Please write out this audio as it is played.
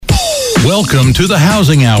Welcome to the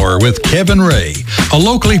Housing Hour with Kevin Ray, a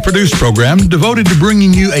locally produced program devoted to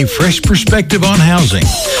bringing you a fresh perspective on housing,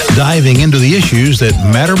 diving into the issues that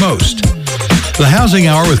matter most. The Housing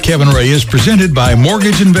Hour with Kevin Ray is presented by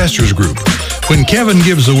Mortgage Investors Group. When Kevin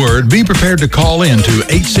gives the word, be prepared to call in to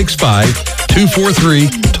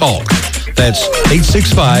 865-243-TALK. That's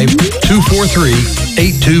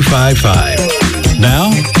 865-243-8255.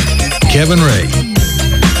 Now, Kevin Ray.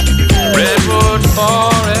 Redwood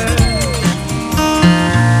Forest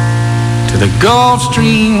to the Gulf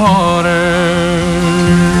Stream water.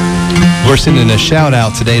 We're sending a shout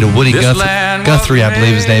out today to Woody Guthrie, I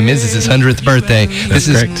believe his name is. It's his 100th birthday. This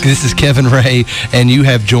is Kevin Ray, and you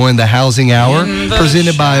have joined the Housing Hour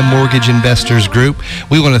presented by Mortgage Investors Group.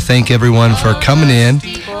 We want to thank everyone for coming in,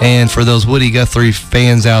 and for those Woody Guthrie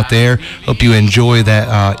fans out there, hope you enjoy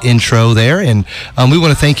that intro there. And we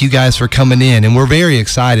want to thank you guys for coming in, and we're very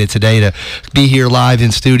excited today to be here live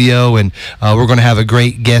in studio, and we're going to have a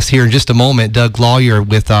great guest here in just a moment, Doug Lawyer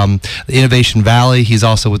with the Innovation Valley. He's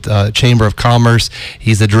also with Chamber of Commerce.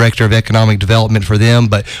 He's the Director of Economic Development for them,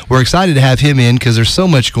 but we're excited to have him in because there's so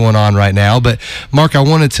much going on right now. But Mark, I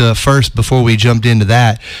wanted to first, before we jumped into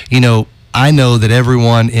that, I know that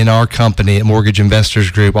everyone in our company at Mortgage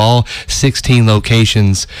Investors Group, all 16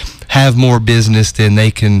 locations, have more business than they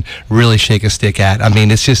can really shake a stick at. I mean,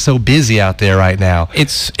 it's just so busy out there right now.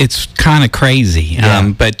 It's kind of crazy. Yeah.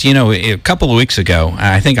 But, a couple of weeks ago,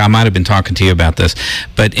 I think I might have been talking to you about this,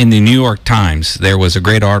 but in the New York Times, there was a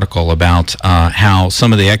great article about how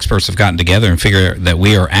some of the experts have gotten together and figured that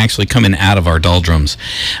we are actually coming out of our doldrums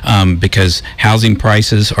because housing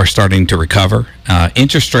prices are starting to recover.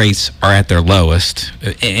 Interest rates are at their lowest,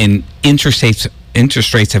 and interest rates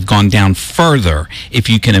have gone down further, if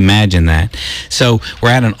you can imagine that. So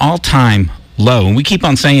we're at an all-time low, and we keep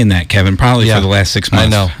on saying that, Kevin, probably for the last 6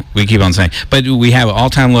 months. I know. We keep on saying. But we have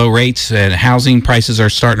all-time low rates, and housing prices are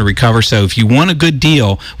starting to recover. So if you want a good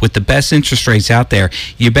deal with the best interest rates out there,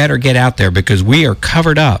 you better get out there because we are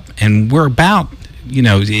covered up, and we're about...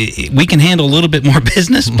 we can handle a little bit more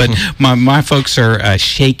business, but my folks are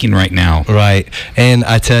shaking right now. Right. And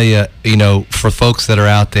I tell you, for folks that are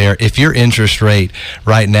out there, if your interest rate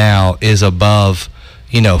right now is above,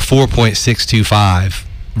 4.625,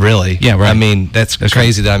 really. Yeah, right. I mean, that's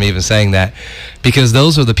crazy that I'm even saying that, because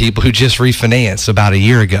those are the people who just refinanced about a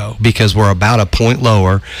year ago, because we're about a point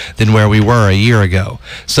lower than where we were a year ago.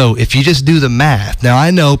 So if you just do the math, now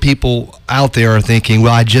I know people out there are thinking,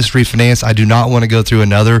 well, I just refinanced. I do not want to go through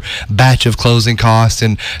another batch of closing costs.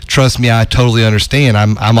 And trust me, I totally understand.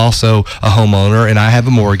 I'm also a homeowner and I have a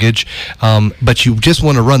mortgage. But you just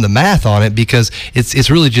want to run the math on it because it's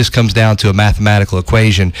really just comes down to a mathematical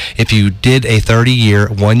equation. If you did a 30-year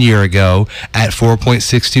 1 year ago at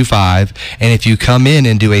 4.625, and if you come in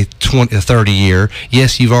and do a 30-year,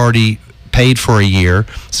 yes, you've already paid for a year,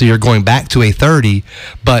 so you're going back to a 30,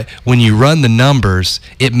 but when you run the numbers,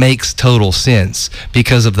 it makes total sense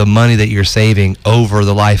because of the money that you're saving over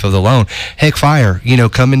the life of the loan. Heck,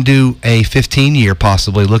 come and do a 15-year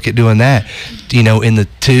possibly. Look at doing that, in the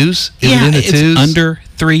twos. It's under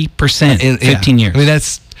 3% in 15 years. I mean,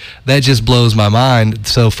 that just blows my mind.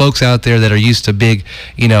 So folks out there that are used to big,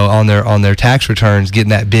 on their tax returns getting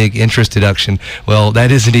that big interest deduction, well,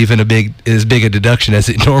 that isn't even as big a deduction as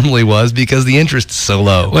it normally was because the interest is so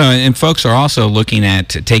low. Well, and folks are also looking at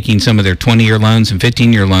taking some of their 20-year loans and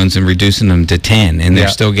 15-year loans and reducing them to 10, and they're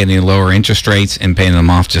still getting lower interest rates and paying them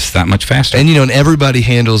off just that much faster. And, and everybody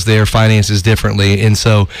handles their finances differently. And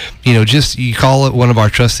so, just you call it one of our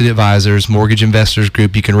trusted advisors, Mortgage Investors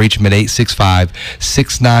Group. You can reach them at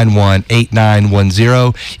 865-691-8910.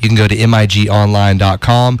 You can go to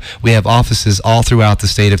migonline.com. We have offices all throughout the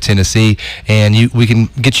state of Tennessee, and we can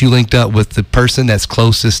get you linked up with the person that's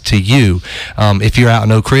closest to you. If you're out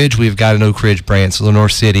in Oak Ridge, we've got an Oak Ridge branch, Lenore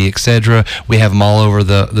City, etc. We have them all over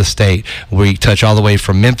the state. We touch all the way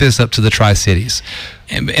from Memphis up to the Tri-Cities.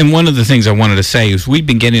 And one of the things I wanted to say is we've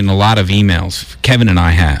been getting a lot of emails, Kevin and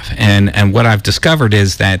I have, and what I've discovered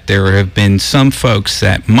is that there have been some folks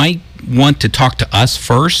that might want to talk to us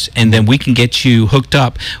first, and then we can get you hooked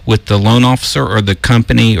up with the loan officer or the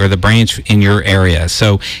company or the branch in your area.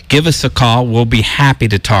 So give us a call. We'll be happy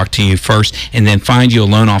to talk to you first and then find you a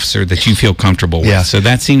loan officer that you feel comfortable with. Yeah. So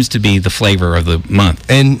that seems to be the flavor of the month.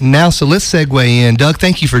 And now, so let's segue in. Doug,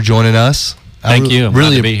 thank you for joining us. Thank you. I'm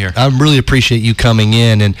glad to be here. I really appreciate you coming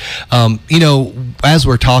in. And, as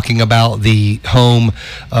we're talking about the home,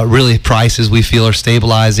 really prices we feel are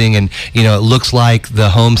stabilizing, and, it looks like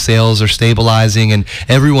the home sales are stabilizing, and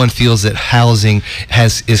everyone feels that housing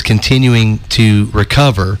is continuing to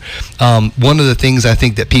recover. One of the things I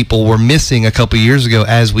think that people were missing a couple years ago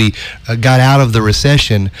as we got out of the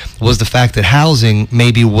recession was the fact that housing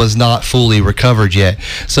maybe was not fully recovered yet.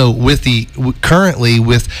 So currently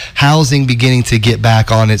with housing beginning to get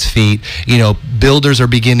back on its feet, builders are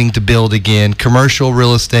beginning to build again, commercial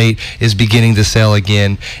real estate is beginning to sell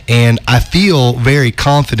again, and I feel very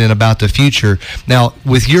confident about the future. Now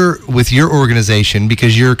with your organization,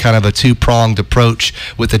 because you're kind of a two-pronged approach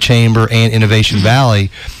with the Chamber and Innovation Valley,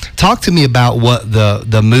 talk to me about what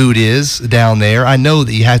the mood is down there. I know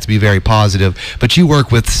that you have to be very positive, but you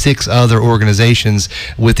work with 6 other organizations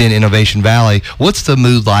within Innovation Valley. What's the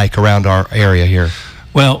mood like around our area here?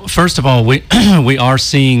 Well, first of all, we are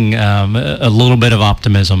seeing a little bit of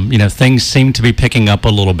optimism. Things seem to be picking up a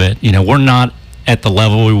little bit. We're not at the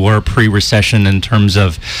level we were pre-recession in terms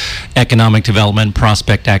of economic development,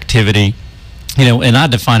 prospect activity. And I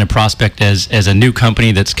define a prospect as a new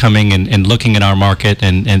company that's coming and looking at our market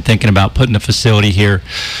and thinking about putting a facility here,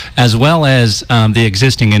 as well as the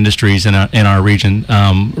existing industries in our region.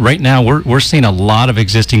 Right now, we're seeing a lot of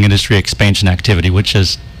existing industry expansion activity, which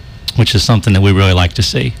is something that we really like to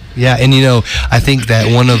see. Yeah, and I think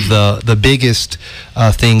that one of the biggest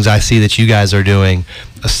things I see that you guys are doing,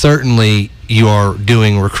 certainly you are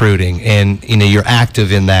doing recruiting, and you're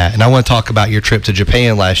active in that. And I want to talk about your trip to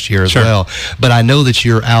Japan last year as well. But I know that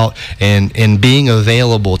you're out and being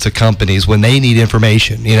available to companies when they need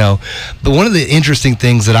information. But one of the interesting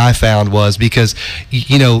things that I found was because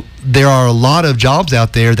there are a lot of jobs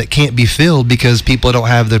out there that can't be filled because people don't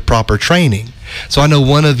have the proper training. So I know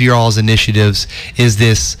one of your all's initiatives is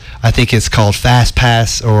this, I think it's called Fast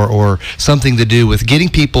Pass or something to do with getting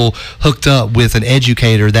people hooked up with an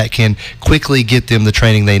educator that can quickly get them the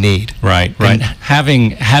training they need. Right.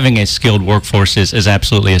 Having a skilled workforce is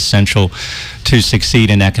absolutely essential to succeed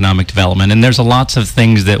in economic development. And there's lots of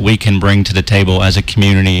things that we can bring to the table as a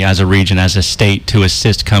community, as a region, as a state to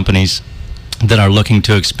assist companies that are looking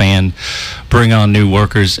to expand, bring on new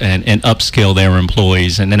workers, and upskill their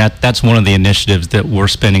employees. And that's one of the initiatives that we're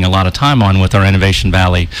spending a lot of time on with our Innovation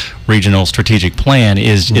Valley Regional Strategic Plan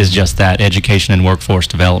is just that, education and workforce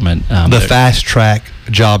development. The Fast Track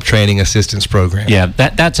Job Training Assistance Program. Yeah,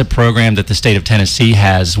 that's a program that the state of Tennessee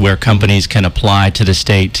has where companies can apply to the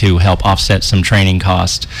state to help offset some training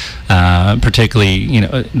costs. Particularly,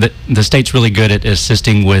 the state's really good at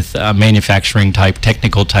assisting with manufacturing type,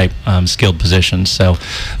 technical type skilled positions. So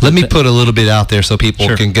let me put a little bit out there so people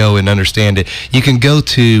can go and understand it. You can go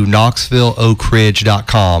to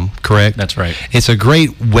KnoxvilleOakridge.com, correct? That's right. It's a great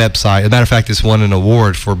website. As a matter of fact, it's won an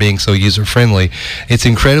award for being so user-friendly. It's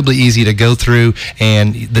incredibly easy to go through, and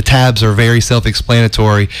the tabs are very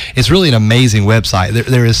self-explanatory. It's really an amazing website.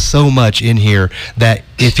 There is so much in here that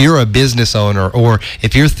if you're a business owner or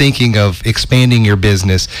if you're thinking of expanding your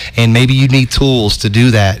business and maybe you need tools to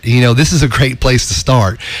do that, this is a great place to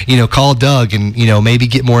start. Call Doug and, maybe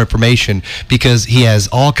get more information, because he has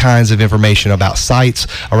all kinds of information about sites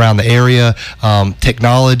around the area,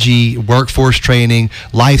 technology, workforce training,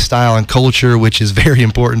 lifestyle and culture, which is very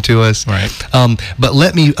important to us. Right. But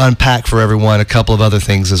let me unpack for everyone a couple of other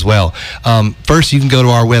things as well. First, you can go to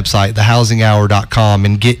our website, thehousinghour.com,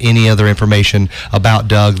 and get any other information about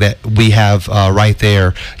Doug that we have right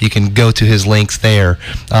there. You can go to his links there,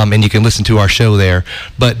 and you can listen to our show there.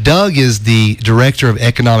 But Doug is the Director of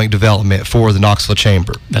Economic Development for the Knoxville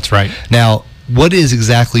Chamber. That's right. Now, what is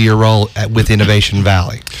exactly your role with Innovation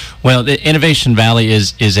Valley? Well, the Innovation Valley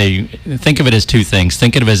think of it as two things.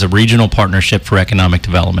 Think of it as a regional partnership for economic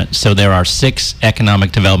development. So there are 6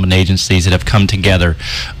 economic development agencies that have come together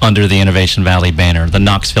under the Innovation Valley banner. The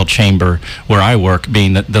Knoxville Chamber, where I work,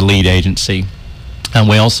 being the lead agency. And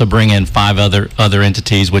we also bring in 5 other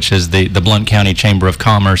entities, which is the Blount County Chamber of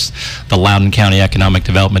Commerce, the Loudoun County Economic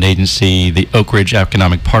Development Agency, the Oak Ridge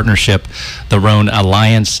Economic Partnership, the Roan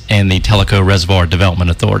Alliance, and the Tellico Reservoir Development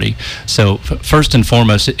Authority. So first and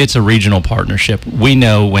foremost, it's a regional partnership. We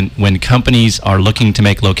know when companies are looking to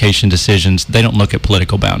make location decisions, they don't look at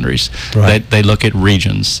political boundaries. Right. They look at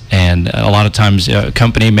regions. And a lot of times a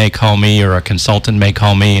company may call me or a consultant may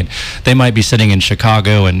call me, and they might be sitting in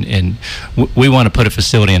Chicago, and we want to put a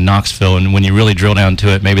facility in Knoxville, and when you really drill down to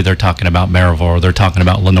it, maybe they're talking about Maryville or they're talking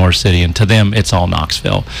about Lenoir City, and to them it's all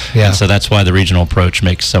Knoxville. Yeah. And so that's why the regional approach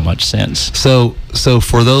makes so much sense. So So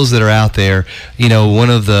for those that are out there, one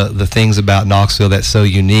of the things about Knoxville that's so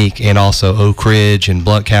unique, and also Oak Ridge and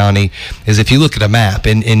Blount County, is if you look at a map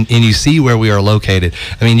and you see where we are located,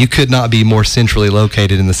 I mean, you could not be more centrally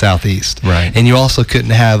located in the southeast. Right. And you also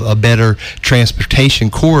couldn't have a better transportation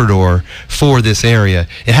corridor for this area.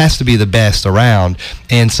 It has to be the best around.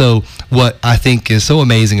 And so what I think is so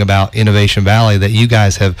amazing about Innovation Valley, that you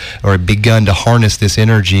guys have begun to harness this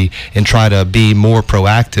energy and try to be more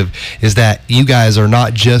proactive, is that you guys are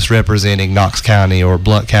not just representing Knox County or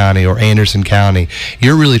Blount County or Anderson County.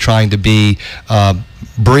 You're really trying to be a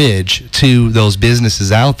bridge to those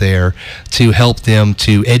businesses out there, to help them,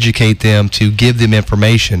 to educate them, to give them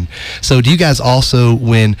information. So do you guys also,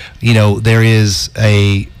 when there is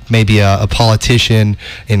maybe a politician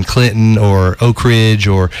in Clinton or Oak Ridge,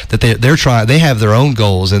 or that they have their own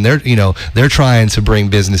goals, and they're trying to bring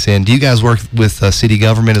business in, do you guys work with city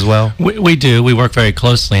government as well? We do. We work very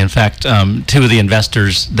closely. In fact, two of the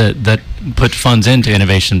investors that put funds into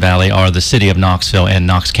Innovation Valley are the city of Knoxville and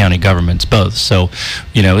Knox County governments both. So,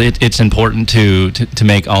 it's important to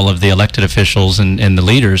make all of the elected officials and the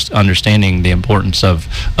leaders understanding the importance of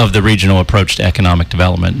the regional approach to economic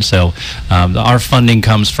development. So, our funding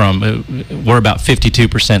comes from, we're about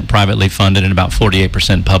 52% privately funded and about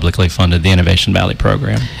 48% publicly funded, the Innovation Valley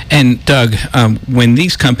program. And Doug, when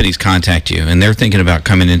these companies contact you and they're thinking about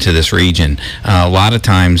coming into this region, a lot of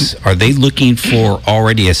times, are they looking for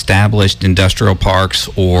already established industrial parks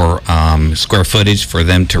or square footage for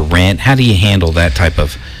them to rent? How do you handle that type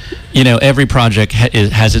of? Every project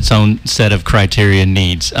has its own set of criteria and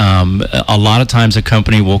needs. A lot of times a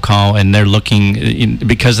company will call and they're looking,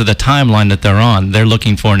 because of the timeline that they're on, they're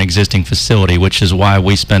looking for an existing facility, which is why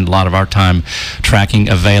we spend a lot of our time tracking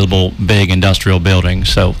available big industrial buildings.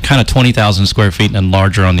 So kind of 20,000 square feet and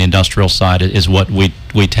larger on the industrial side is what we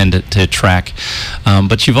tend to track.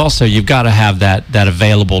 But you've got to have that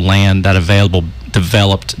available land, that available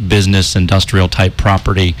developed business industrial type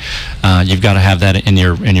property. You've got to have that in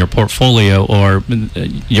your portfolio, or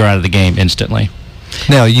you're out of the game instantly.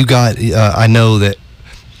 Now I know that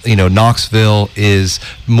Knoxville is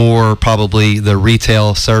more probably the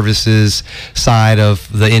retail services side of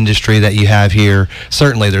the industry that you have here.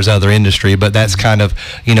 Certainly there's other industry, but that's kind of,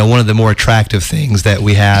 one of the more attractive things that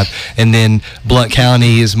we have. And then Blount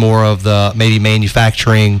County is more of the maybe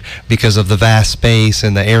manufacturing because of the vast space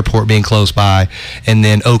and the airport being close by. And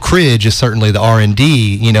then Oak Ridge is certainly the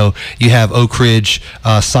R&D. You have Oak Ridge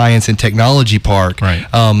Science and Technology Park. Right.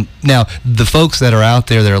 Now, the folks that are out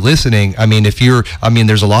there that are listening,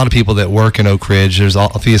 there's a lot of people that work in Oak Ridge. There's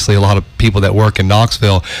obviously a lot of people that work in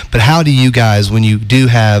Knoxville. But how do you guys, when you do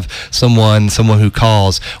have someone who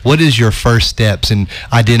calls, what is your first steps in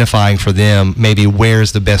identifying for them maybe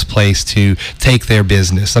where's the best place to take their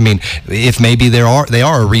business? I mean, if maybe they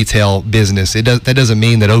are a retail business, that doesn't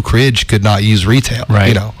mean that Oak Ridge could not use retail.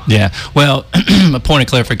 Right. Yeah. Well, a point of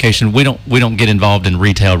clarification: we don't get involved in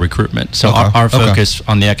retail recruitment. So our focus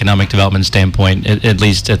on the economic development standpoint, at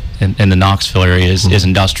least in the Knoxville area, is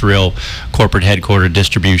industrial, corporate headquarter,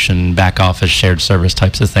 distribution, back office, shared service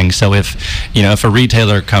types of things. So if a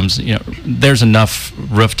retailer comes, there's enough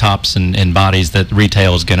rooftops and bodies that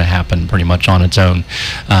retail is going to happen pretty much on its own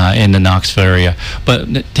in the Knoxville area. But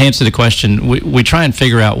to answer the question, we try and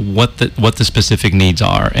figure out what the specific needs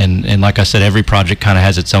are, and like I said, every project kind of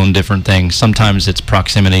has its own different things. Sometimes it's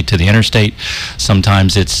proximity to the interstate.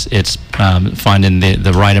 Sometimes it's finding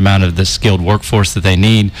the right amount of the skilled workforce that they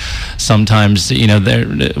need. Sometimes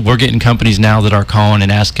we're getting companies now that are calling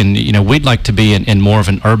and asking, we'd like to be in more of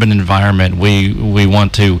an urban environment. We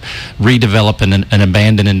want to redevelop an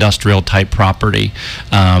abandoned industrial type property,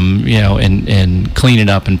 and clean it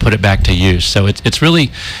up and put it back to use. So it's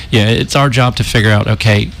really, it's our job to figure out,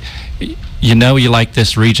 okay, you like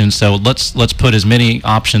this region, so let's put as many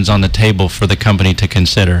options on the table for the company to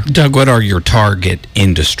consider. Doug, what are your target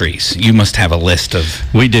industries? You must have a list of.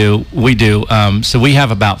 We do. So we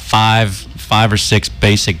have about five or six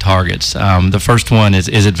basic targets. The first one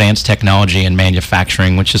is advanced technology and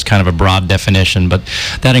manufacturing, which is kind of a broad definition, but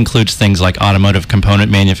that includes things like automotive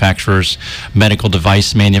component manufacturers, medical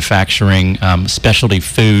device manufacturing, specialty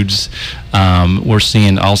foods. We're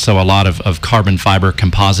seeing also a lot of carbon fiber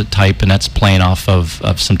composite type, and that's playing off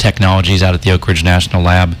of some technologies out at the Oak Ridge National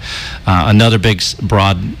Lab. Another big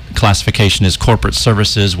broad classification is corporate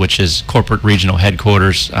services, which is corporate regional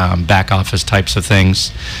headquarters, back office types of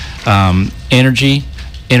things. Energy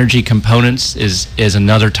components is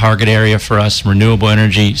another target area for us. Renewable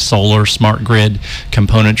energy, solar, smart grid,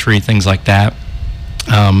 componentry, things like that.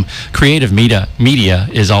 Creative media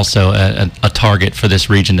is also a target for this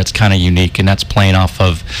region that's kind of unique, and that's playing off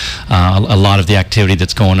of a lot of the activity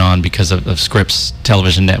that's going on because of Scripps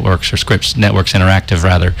Television Networks, or Scripps Networks Interactive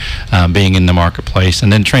rather, being in the marketplace.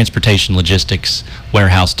 And then transportation, logistics,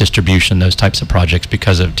 warehouse distribution, those types of projects,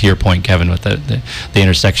 because of, to your point, Kevin, with the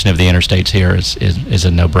intersection of the interstates here is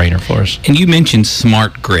a no-brainer for us. And you mentioned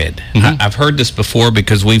smart grid. I've heard this before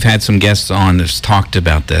because we've had some guests on that's talked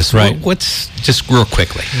about this. Right. What's, just real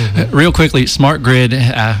quickly? Real quickly, smart grid,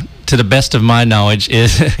 to the best of my knowledge,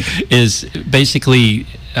 is basically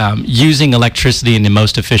using electricity in the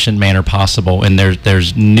most efficient manner possible. And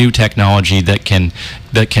there's new technology that can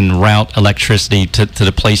route electricity to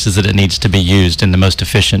the places that it needs to be used in the most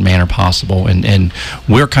efficient manner possible. And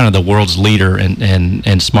we're kind of the world's leader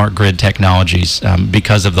in smart grid technologies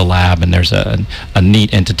because of the lab. And there's a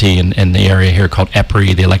neat entity in the area here called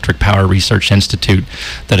EPRI, the Electric Power Research Institute,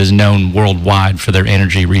 that is known worldwide for their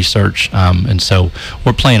energy research. And so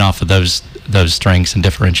we're playing off of those strengths and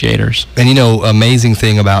differentiators. And amazing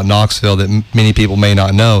thing about Knoxville that many people may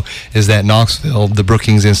not know is that Knoxville, the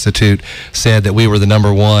Brookings Institute, said that we were the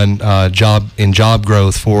number one job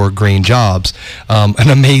growth for green jobs. An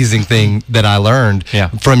amazing thing that I learned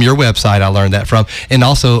from your website. I learned that from, and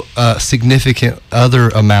also a significant other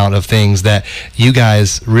amount of things that you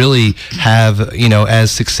guys really have,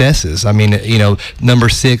 as successes. I mean, number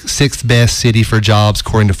sixth best city for jobs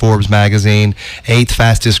according to Forbes magazine, 8th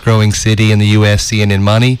fastest growing city in the U.S. CNN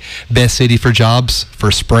Money, best city for jobs for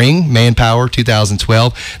spring, Manpower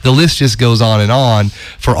 2012. The list just goes on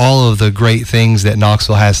for all of the great things that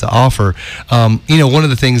Knoxville has to offer. One of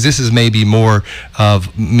the things, this is maybe more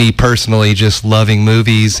of me personally just loving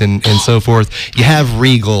movies and so forth. You have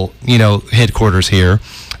Regal, headquarters here.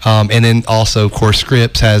 And then also, of course,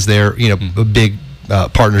 Scripps has their, big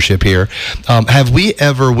partnership here. Have we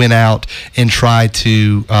ever went out and tried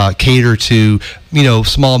to cater to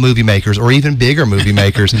small movie makers or even bigger movie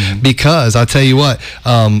makers? Because I'll tell you what,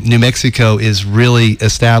 New Mexico is really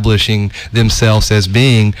establishing themselves as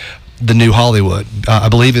being the new Hollywood. I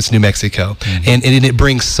believe it's New Mexico. And it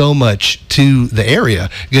brings so much to the area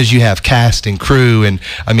because you have cast and crew, and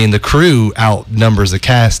I mean the crew outnumbers the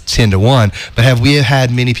cast 10-1. But have we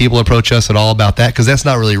had many people approach us at all about that? Because that's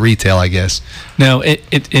not really retail, I guess. No,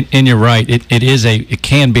 and you're right. It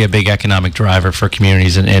can be a big economic driver for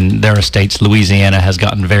communities, and there are states. Louisiana has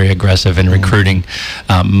gotten very aggressive in recruiting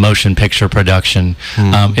motion picture production.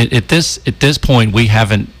 At this point, we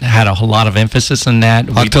haven't had a whole lot of emphasis on that.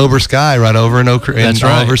 October Sky right over in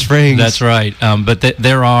Oliver Springs. That's right. But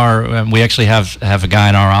there are. We actually have a guy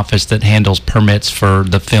in our office that handles permits for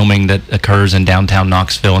the filming that occurs in downtown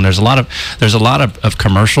Knoxville, and there's a lot of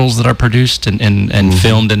commercials that are produced and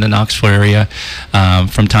filmed in the Knoxville area.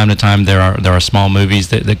 From time to time, there are small movies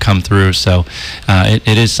that come through. So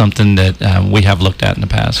it is something that we have looked at in the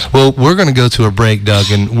past. Well, we're going to go to a break, Doug,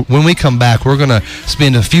 and when we come back, we're going to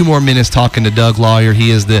spend a few more minutes talking to Doug Lawyer.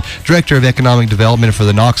 He is the Director of Economic Development for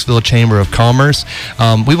the Knoxville Chamber of Commerce.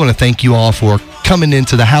 We want to thank you all for coming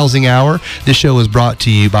into the Housing Hour. This show is brought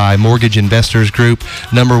to you by Mortgage Investors Group,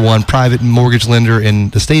 #1 private mortgage lender in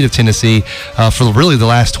the state of Tennessee for really the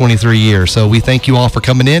last 23 years. So we thank you all for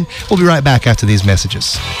coming in. We'll be right back after these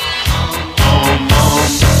messages.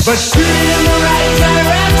 But shoot in the right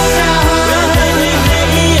direction.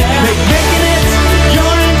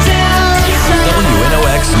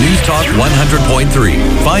 WNOX News Talk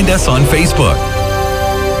 100.3. Find us on Facebook.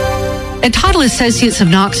 At Title Associates of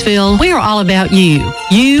Knoxville, we are all about you.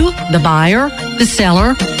 You, the buyer, the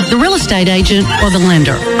seller, the real estate agent, or the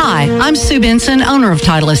lender. Hi, I'm Sue Benson, owner of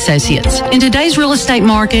Title Associates. In today's real estate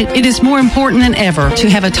market, it is more important than ever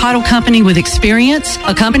to have a title company with experience,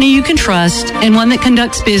 a company you can trust, and one that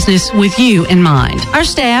conducts business with you in mind. Our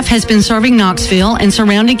staff has been serving Knoxville and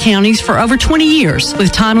surrounding counties for over 20 years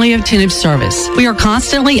with timely, attentive service. We are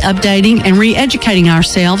constantly updating and re-educating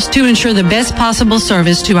ourselves to ensure the best possible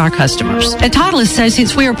service to our customers. At Title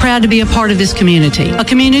Associates, we are proud to be a part of this community, a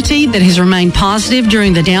community that has remained positive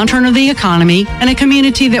during the downturn of the economy, and a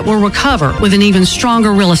community that will recover with an even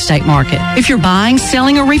stronger real estate market. If you're buying,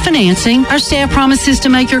 selling, or refinancing, our staff promises to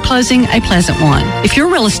make your closing a pleasant one. If you're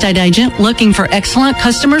a real estate agent looking for excellent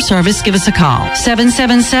customer service, give us a call,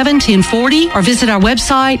 777-1040, or visit our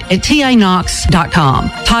website at tanox.com.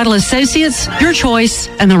 Title Associates, your choice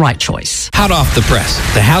and the right choice. Hot off the press,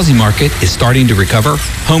 the housing market is starting to recover.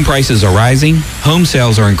 Home prices prices are rising, home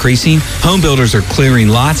sales are increasing, home builders are clearing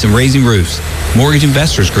lots and raising roofs. Mortgage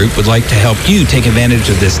Investors Group would like to help you take advantage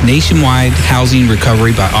of this nationwide housing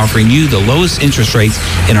recovery by offering you the lowest interest rates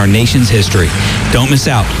in our nation's history. Don't miss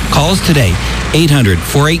out. Call us today,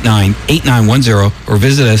 800-489-8910, or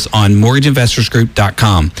visit us on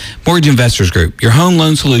mortgageinvestorsgroup.com. Mortgage Investors Group, your home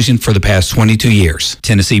loan solution for the past 22 years.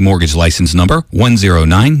 Tennessee Mortgage License Number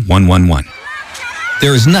 109111.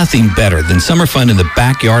 There is nothing better than summer fun in the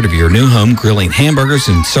backyard of your new home, grilling hamburgers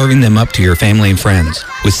and serving them up to your family and friends.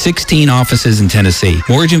 With 16 offices in Tennessee,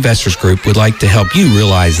 Mortgage Investors Group would like to help you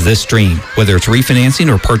realize this dream. Whether it's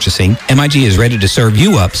refinancing or purchasing, MIG is ready to serve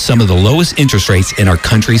you up some of the lowest interest rates in our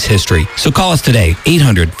country's history. So call us today,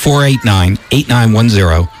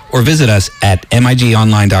 800-489-8910, or visit us at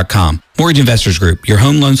migonline.com. Mortgage Investors Group, your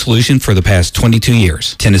home loan solution for the past 22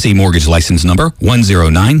 years. Tennessee Mortgage License Number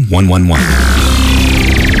 109111.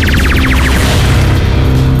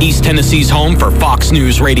 East Tennessee's home for Fox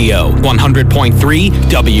News Radio, 100.3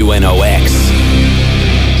 WNOX.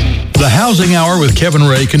 The Housing Hour with Kevin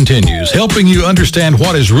Ray continues, helping you understand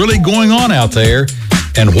what is really going on out there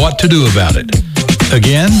and what to do about it.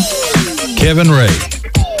 Again, Kevin Ray.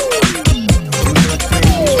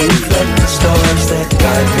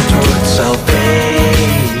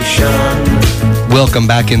 Welcome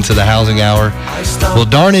back into the Housing Hour. Well,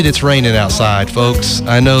 darn it, it's raining outside, folks.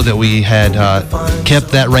 I know that we had kept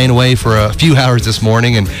that rain away for a few hours this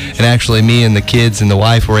morning, and actually me and the kids and the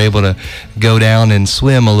wife were able to go down and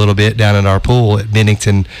swim a little bit down in our pool at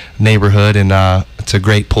Bennington neighborhood, and it's a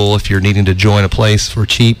great pool if you're needing to join a place for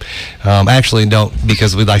cheap. Actually, don't,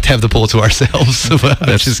 because we'd like to have the pool to ourselves.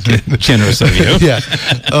 That's just generous of you. Yeah.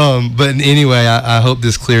 But anyway, I hope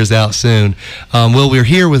this clears out soon. Well, we're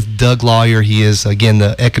here with Doug Lawyer. He is, again,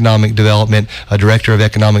 the Economic Development, Director of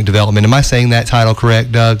Economic Development. Am I saying that title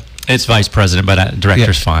correct, Doug? It's vice president, but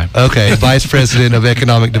director's fine. Okay, vice president of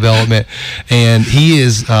economic development, and he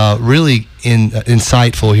is really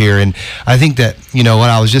insightful here. And I think that, you know, what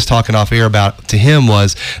I was just talking off air about to him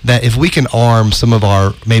was that if we can arm some of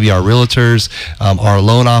our, maybe our realtors, our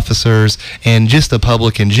loan officers, and just the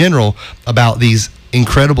public in general about these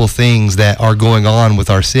incredible things that are going on with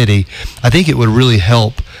our city, I think it would really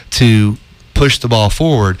help to push the ball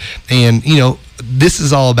forward. And, you know, this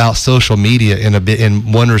is all about social media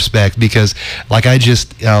in one respect, because like I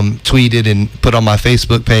just tweeted and put on my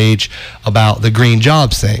Facebook page about the green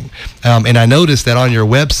jobs thing. And I noticed that on your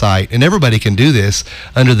website, and everybody can do this,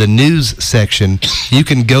 under the news section, you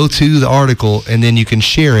can go to the article and then you can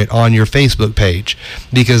share it on your Facebook page,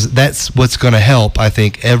 because that's what's going to help, I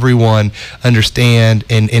think, everyone understand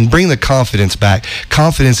and bring the confidence back.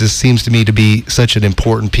 Confidence seems to me to be such an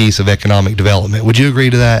important piece of economic development. Would you agree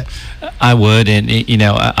to that? I would, and you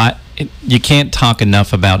know, you can't talk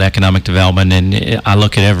enough about economic development, and I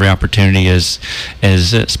look at every opportunity as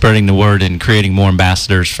spreading the word and creating more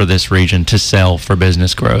ambassadors for this region to sell for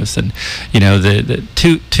business growth. And you know, the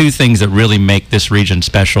two things that really make this region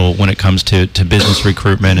special when it comes to business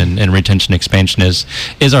recruitment and retention expansion is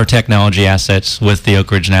our technology assets with the Oak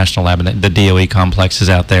Ridge National Lab and the DOE complexes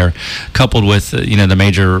out there, coupled with you know, the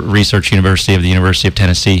major research university of the University of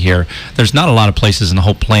Tennessee here. There's not a lot of places in the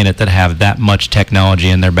whole planet that have that much technology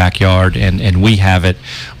in their backyard. And we have it.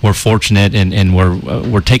 We're fortunate, and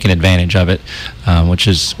we're taking advantage of it, which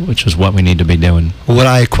is what we need to be doing. What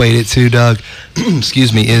I equate it to, Doug,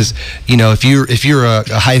 excuse me, is, you know, if you're a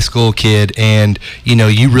high school kid and you know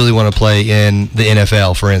you really want to play in the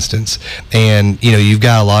NFL, for instance, and you know you've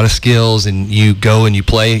got a lot of skills, and you go and you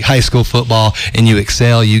play high school football and you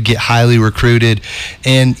excel, you get highly recruited,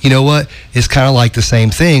 and you know what? It's kind of like the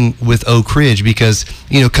same thing with Oak Ridge, because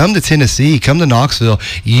you know, come to Tennessee, come to Knoxville,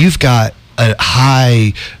 you've got a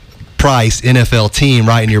high price NFL team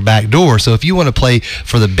right in your back door. So if you want to play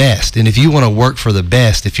for the best, and if you want to work for the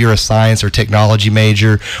best, if you're a science or technology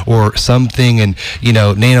major or something in, you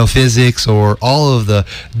know, nanophysics or all of the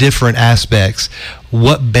different aspects,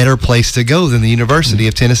 what better place to go than the University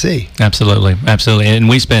of Tennessee? Absolutely. And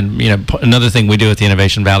we spend, you know, another thing we do at the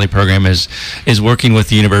Innovation Valley program is working with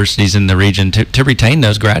the universities in the region to retain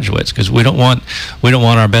those graduates, because we don't want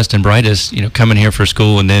our best and brightest, you know, coming here for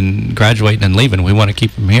school and then graduating and leaving. We want to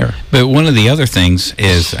keep them here. But one of the other things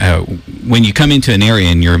is when you come into an area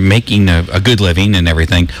and you're making a good living and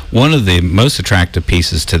everything, one of the most attractive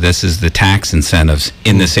pieces to this is the tax incentives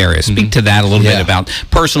in this area. Speak to that a little bit about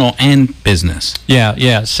personal and business. Yeah.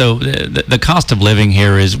 Yeah. So the cost of living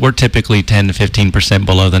here is we're typically 10 to 15%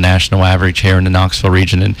 below the national average here in the Knoxville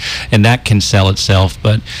region, and that can sell itself.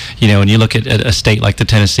 But when you look at a state like the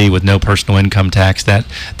Tennessee with no personal income tax,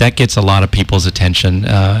 that gets a lot of people's attention.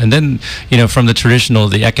 And then from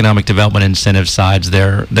the economic development incentive sides,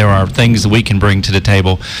 there are things that we can bring to the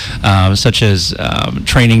table, such as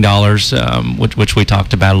training dollars, which we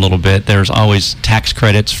talked about a little bit. There's always tax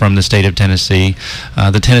credits from the state of Tennessee.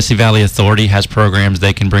 The Tennessee Valley Authority has programs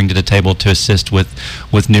they can bring to the table to assist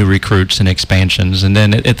with new recruits and expansions. And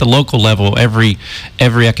then at the local level, every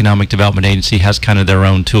economic development agency has kind of their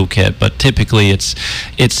own toolkit, but typically it's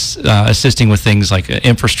assisting with things like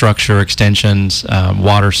infrastructure extensions,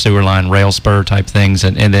 water, sewer line, rail spur type things,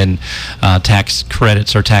 and then tax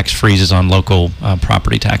credits or tax freezes on local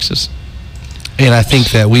property taxes. And I think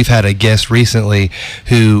that we've had a guest recently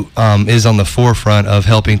who is on the forefront of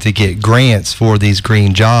helping to get grants for these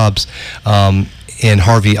green jobs in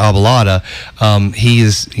Harvey Abelada. He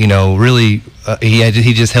is, really,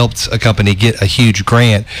 he just helped a company get a huge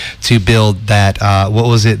grant to build that, what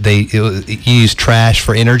was it? They used trash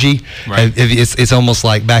for energy. Right. It's almost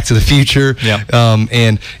like Back to the Future. Yeah.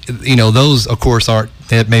 And, those, of course, aren't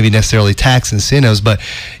maybe necessarily tax incentives, but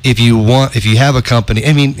if you have a company,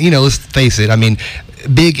 let's face it,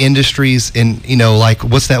 big industries like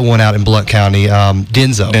what's that one out in Blount County,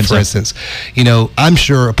 Denso, for instance. I'm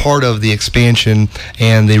sure a part of the expansion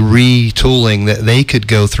and the retooling that they could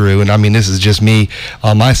go through, and this is just me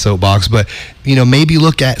on my soapbox, but maybe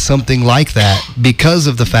look at something like that because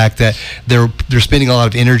of the fact that they're spending a lot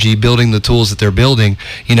of energy building the tools that they're building.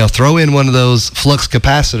 Throw in one of those flux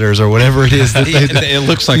capacitors or whatever it is that it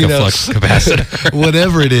looks like a flux capacitor,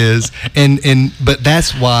 whatever it is, but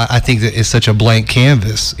that's why I think that it's such a blank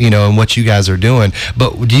canvas, and what you guys are doing.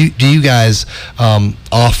 But do you guys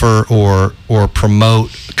offer or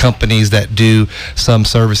promote companies that do some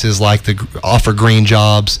services like offer green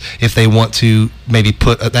jobs if they want to maybe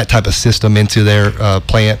put that type of system into their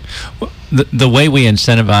plant? The way we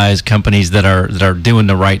incentivize companies that are doing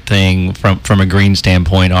the right thing from a green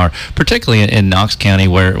standpoint are particularly in Knox County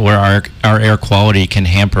where our air quality can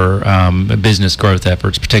hamper business growth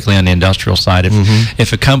efforts, particularly on the industrial side.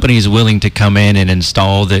 If a company is willing to come in and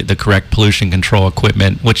install the correct pollution control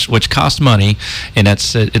equipment, which costs money, and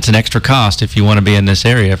it's an extra cost if you want to be in this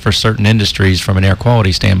area for certain industries from an air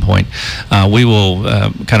quality standpoint, we will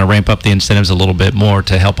kind of ramp up the incentives a little bit more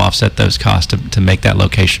to help offset those costs to make that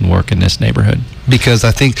location work in this neighborhood. Because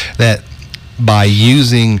I think that by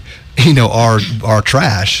using our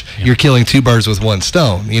trash, you're killing two birds with one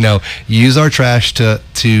stone. Use our trash to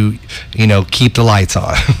keep the lights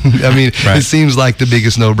on. Right. It seems like the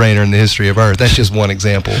biggest no-brainer in the history of Earth. That's just one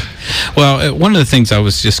example. Well, one of the things I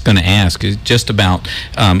was just going to ask is just about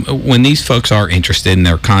when these folks are interested and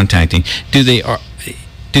they're contacting, do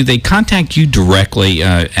they contact you directly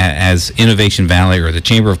as Innovation Valley or the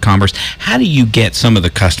Chamber of Commerce? How do you get some of the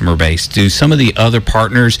customer base? Do some of the other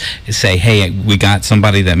partners say, hey, we got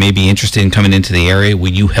somebody that may be interested in coming into the area.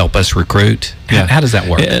 Will you help us recruit? Yeah. How does that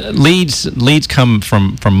work? Leads come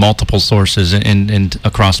from multiple sources and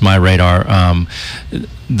across my radar.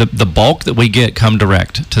 The bulk that we get come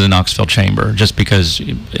direct to the Knoxville Chamber, just because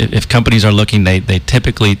if companies are looking, they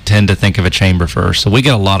typically tend to think of a chamber first. So we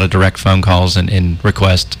get a lot of direct phone calls and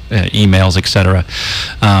request emails, etc.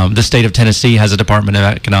 The state of Tennessee has a Department of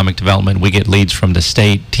Economic Development. We get leads from the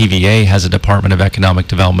state. TVA has a Department of Economic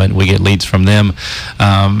Development. We get leads from them.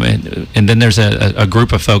 And then there's a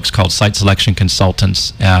group of folks called Site Selection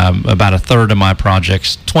Consultants. About a third of my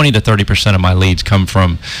projects, 20 to 30% of my leads come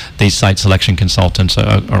from these site selection consultants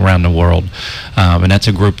around the world. And that's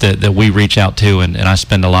a group that we reach out to, and I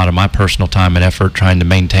spend a lot of my personal time and effort trying to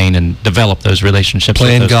maintain and develop those relationships.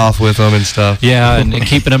 Playing golf with them and stuff. Yeah, and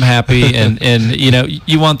keeping them happy, and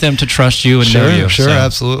you want them to trust you and know you. Sure,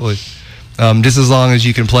 absolutely. Just as long as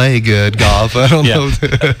you can play good golf. I don't know.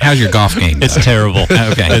 How's your golf game? It's terrible.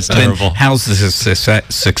 Okay. It's terrible. How's the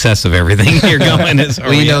success of everything you're going?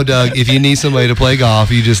 Well, Doug, if you need somebody to play golf,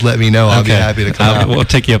 you just let me know. I'll be happy to come out. We'll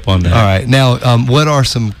take you up on that. All right. Now, what are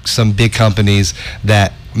some big companies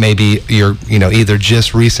that maybe you're either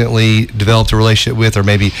just recently developed a relationship with, or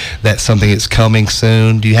maybe that's something that's coming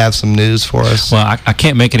soon? Do you have some news for us? Well, I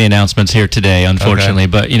can't make any announcements here today, unfortunately.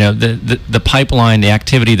 Okay. But the pipeline, the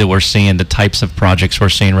activity that we're seeing, the types of projects we're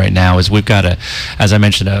seeing right now is we've got as I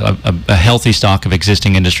mentioned, a healthy stock of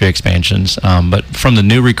existing industry expansions. But from the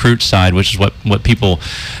new recruit side, which is what people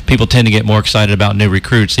tend to get more excited about new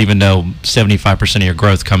recruits, even though 75% of your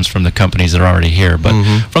growth comes from the companies that are already here. But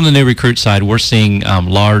from the new recruit side, we're seeing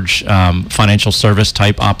large financial service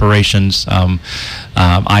type operations,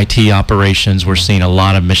 IT operations. We're seeing a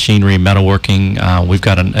lot of machinery, metalworking. We've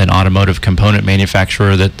got an automotive component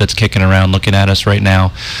manufacturer that's kicking around looking at us right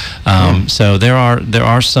now. So there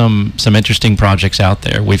are some interesting projects out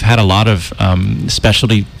there. We've had a lot of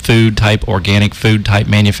specialty food type, organic food type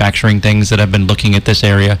manufacturing things that have been looking at this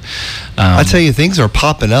area. I tell you, things are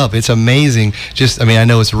popping up. It's amazing. I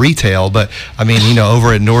know it's retail, but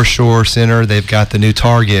over at North Shore Center, they've got the new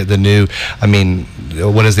Target,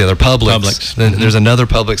 what is the other? Publix. There's another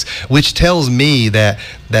Publix, which tells me that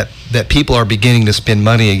people are beginning to spend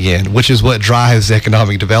money again, which is what drives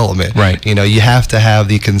economic development. Right. You have to have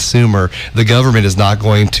the consumer. The government is not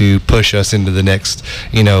going to push us into the next,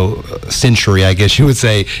 century, I guess you would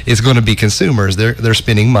say. It's going to be consumers. They're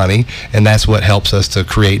spending money, and that's what helps us to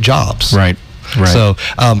create jobs. Right. So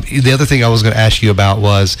the other thing I was going to ask you about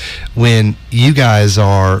was when you guys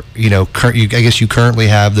are, I guess you currently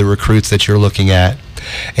have the recruits that you're looking at,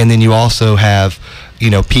 and then you also have,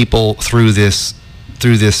 people through this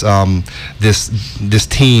team,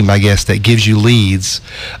 I guess, that gives you leads.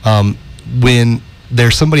 When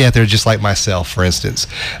there's somebody out there just like myself, for instance,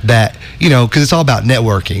 that, because it's all about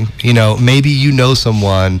networking, maybe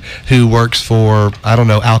someone who works for, I don't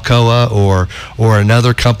know, Alcoa or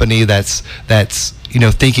another company that's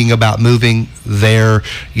thinking about moving their,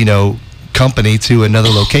 company to another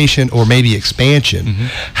location or maybe expansion.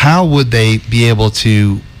 How would they be able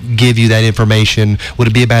to give you that information? Would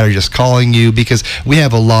it be a matter of just calling you? Because we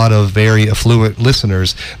have a lot of very affluent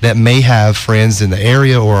listeners that may have friends in the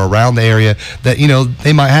area or around the area that,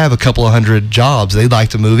 they might have a couple of hundred jobs. They'd like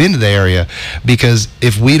to move into the area, because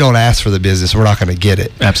if we don't ask for the business, we're not going to get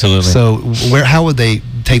it. Absolutely. So how would they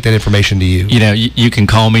take that information to you? You can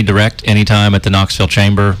call me direct anytime at the Knoxville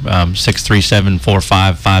Chamber.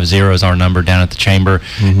 637-4550 is our number down at the Chamber.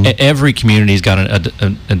 Every community's got a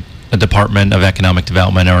Department of Economic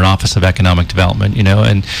Development or an Office of Economic Development,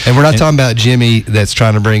 and we're not talking about Jimmy that's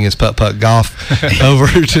trying to bring his putt-putt golf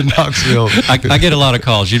over to Knoxville. I get a lot of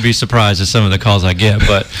calls. You'd be surprised at some of the calls I get,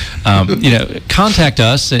 but contact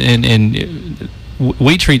us, and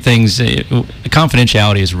we treat things.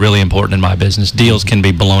 Confidentiality is really important in my business. Deals can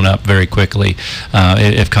be blown up very quickly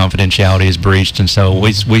if confidentiality is breached, and so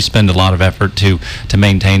we spend a lot of effort to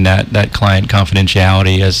maintain that client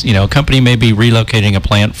confidentiality. As a company may be relocating a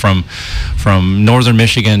plant from northern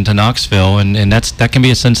Michigan to Knoxville, and that can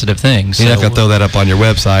be a sensitive thing. You're not going to throw that up on your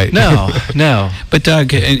website. No. But Doug,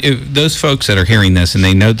 those folks that are hearing this and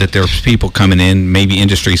they know that there's people coming in, maybe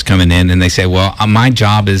industries coming in, and they say, well, my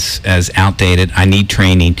job is as outdated. I need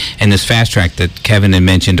training, and this fast track that Kevin had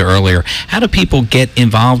mentioned earlier. How do people get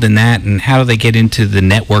involved in that, and how do they get into the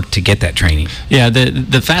network to get that training? Yeah,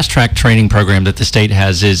 the fast track training program that the state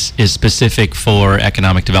has is specific for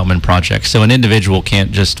economic development projects. So an individual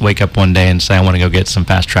can't just wake up one day and say, I want to go get some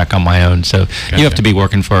fast track on my own. So you have to be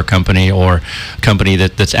working for a company or company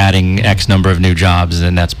that's adding X number of new jobs,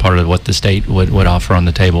 and that's part of what the state would offer on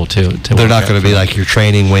the table to They're not going to be like your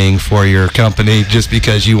training wing for your company just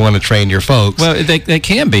because you want to train your folks. Well, they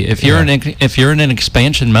can be. If you're in an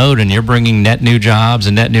expansion mode and you're bringing net new jobs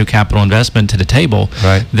and net new capital investment to the table,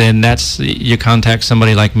 then you contact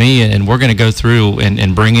somebody like me, and we're going to go through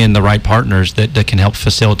and bring in the right partners that can help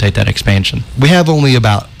facilitate that expansion. We have only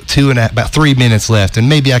about 3 minutes left, and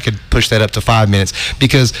maybe I could push that up to 5 minutes,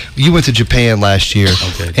 because you went to Japan last year.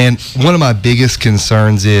 And one of my biggest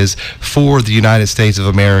concerns is for the United States of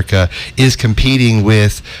America is competing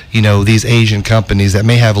with these Asian companies that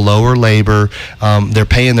may have lower labor. They're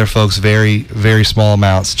paying their folks very, very small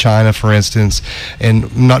amounts. China, for instance, and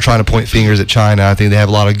I'm not trying to point fingers at China. I think they have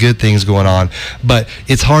a lot of good things going on, but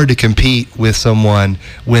it's hard to compete with someone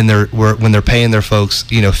when they're paying their folks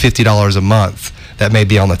 $50 a month. That may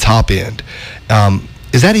be on the top end.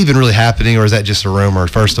 Is that even really happening, or is that just a rumor,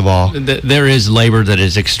 first of all? There is labor that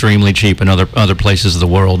is extremely cheap in other places of the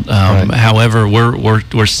world. However,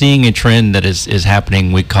 we're seeing a trend that is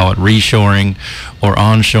happening. We call it reshoring or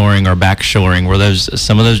onshoring or backshoring, where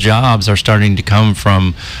some of those jobs are starting to come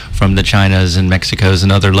from the Chinas and Mexicos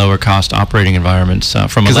and other lower cost operating environments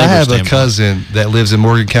from a labor standpoint. Because I have a cousin that lives in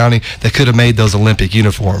Morgan County that could have made those Olympic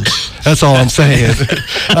uniforms. That's all I'm saying.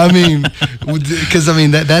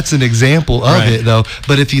 That's an example of it, though.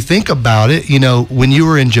 But if you think about it, when you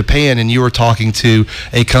were in Japan and you were talking to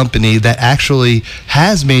a company that actually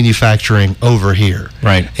has manufacturing over here,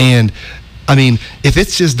 right? And if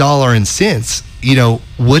it's just dollar and cents,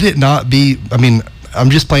 would it not be? I'm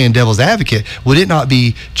just playing devil's advocate. Would it not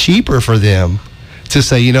be cheaper for them to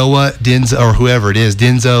say, you know what, Denso or whoever it is,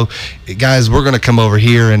 Denso, guys, we're going to come over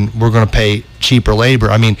here and we're going to pay cheaper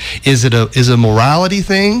labor. I mean, is it a morality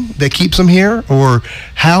thing that keeps them here, or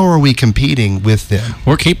how are we competing with them?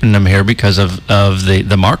 We're keeping them here because of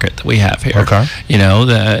the market that we have here. Okay.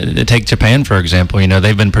 Take Japan, for example.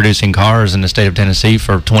 They've been producing cars in the state of Tennessee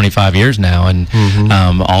for 25 years now, and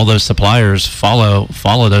all those suppliers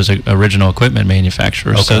follow those original equipment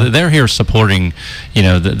manufacturers. Okay. So they're here supporting,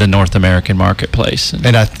 the North American marketplace.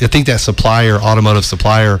 And I think that automotive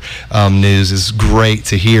supplier news is great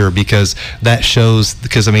to hear, because that shows,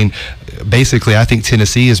 basically, I think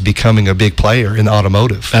Tennessee is becoming a big player in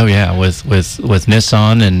automotive. Oh yeah, with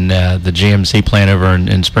Nissan and the GMC plant over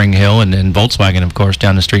in Spring Hill, and Volkswagen, of course,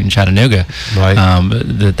 down the street in Chattanooga. Right.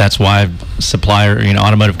 That's why supplier,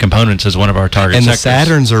 automotive components is one of our target and sectors. The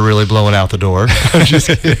Saturns are really blowing out the door. I'm just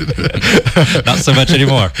kidding. Not so much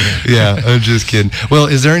anymore. Yeah, I'm just kidding. Well,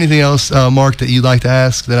 is there anything else, Mark, that you'd like to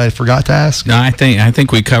ask that I forgot to ask? No, I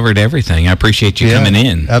think we covered everything. I appreciate you coming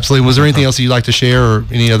in. Absolutely. Was there anything else you'd like to share, or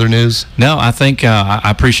any other news? No, I think I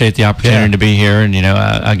appreciate the opportunity to be here. And,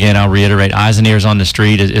 again, I'll reiterate, Eyes and Ears on the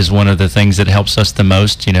Street is one of the things that helps us the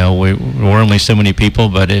most. We're only so many people,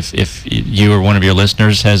 but if you or one of your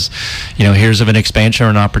listeners has, hears of an expansion or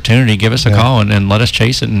an opportunity, give us a call and let us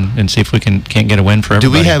chase it and see if we can't get a win for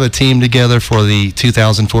everybody. Do we have a team together for the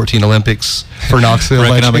 2014 Olympics for Knoxville?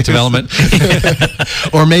 For economic development?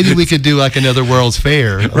 Or maybe we could do like another World's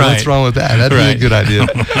Fair. Right. What's wrong with that? That'd be a good idea.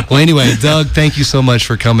 Well, anyway, Doug, thank you so much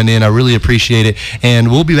for coming in. I really appreciate it. And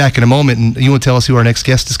we'll be back in a moment. And you want to tell us who our next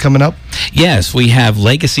guest is coming up? Yes, we have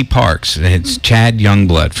Legacy Parks. It's Chad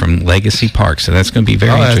Youngblood from Legacy Parks. So that's going to be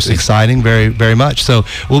very interesting. That's exciting, very, very much. So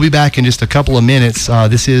we'll be back in just a couple of minutes.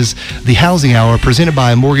 This is the Housing Hour presented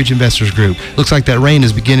by Mortgage Investors Group. Looks like that rain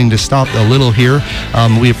is beginning to stop a little here.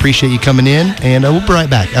 We appreciate you coming in, and we'll be right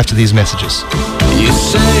back after these messages. You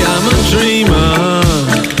say I'm a dreamer.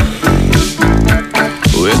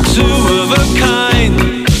 We're two of a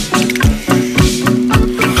kind.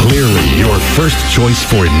 Clearly your first choice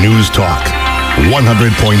for news talk.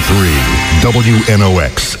 100.3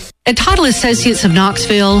 WNOX. At Title Associates of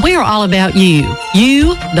Knoxville, we are all about you.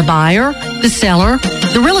 You, the buyer, the seller,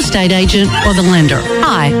 the real estate agent, or the lender.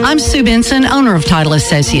 Hi, I'm Sue Benson, owner of Title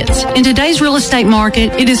Associates. In today's real estate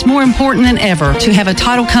market, it is more important than ever to have a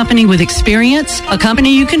title company with experience, a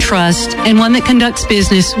company you can trust, and one that conducts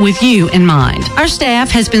business with you in mind. Our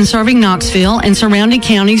staff has been serving Knoxville and surrounding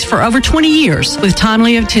counties for over 20 years with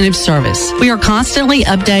timely, attentive service. We are constantly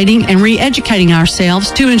updating and re-educating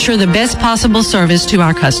ourselves to ensure the best possible service to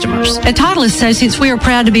our customers. At Title Associates, we are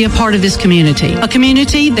proud to be a part of this community, a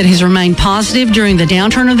community that has remained positive during the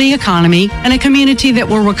downturn of the economy, and a community that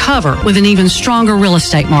will recover with an even stronger real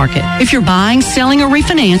estate market. If you're buying, selling, or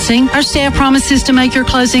refinancing, our staff promises to make your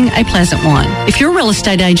closing a pleasant one. If you're a real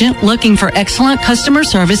estate agent looking for excellent customer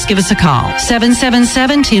service, give us a call,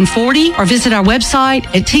 777-1040, or visit our website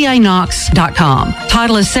at tanox.com.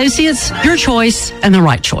 Title Associates, your choice and the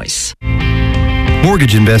right choice.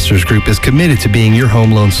 Mortgage Investors Group is committed to being your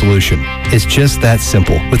home loan solution. It's just that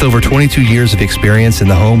simple. With over 22 years of experience in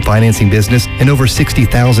the home financing business and over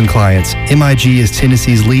 60,000 clients, MIG is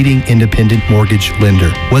Tennessee's leading independent mortgage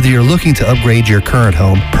lender. Whether you're looking to upgrade your current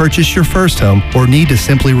home, purchase your first home, or need to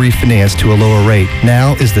simply refinance to a lower rate,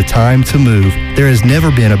 now is the time to move. There has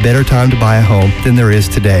never been a better time to buy a home than there is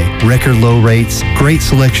today. Record low rates, great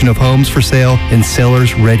selection of homes for sale, and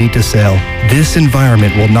sellers ready to sell. This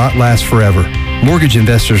environment will not last forever. Mortgage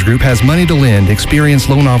Investors Group has money to lend, experienced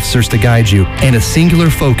loan officers to guide you, and a singular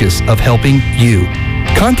focus of helping you.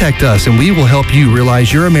 Contact us and we will help you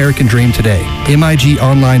realize your American dream today.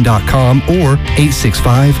 MIGonline.com or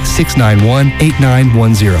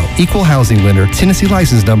 865-691-8910. Equal Housing Lender, Tennessee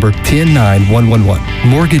License Number 10911.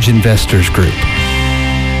 Mortgage Investors Group.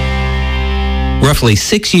 Roughly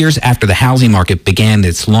 6 years after the housing market began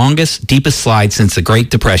its longest, deepest slide since the Great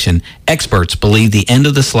Depression, experts believe the end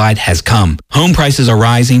of the slide has come. Home prices are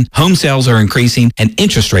rising, home sales are increasing, and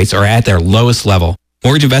interest rates are at their lowest level.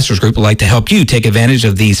 Mortgage Investors Group would like to help you take advantage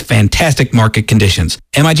of these fantastic market conditions.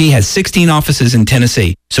 MIG has 16 offices in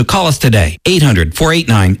Tennessee, so call us today,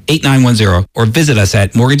 800-489-8910, or visit us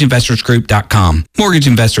at mortgageinvestorsgroup.com. Mortgage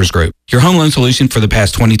Investors Group, your home loan solution for the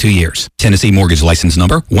past 22 years. Tennessee Mortgage License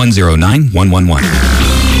Number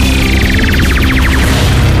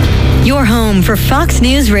 109111. Your home for Fox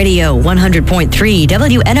News Radio, 100.3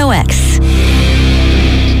 WNOX.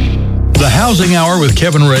 The Housing Hour with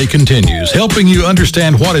Kevin Ray continues, helping you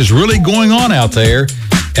understand what is really going on out there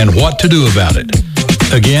and what to do about it.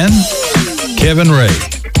 Again, Kevin Ray.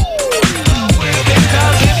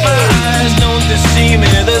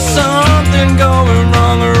 There's something going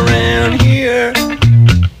wrong around here.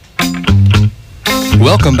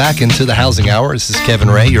 Welcome Welcome back into the Housing Hour. This is Kevin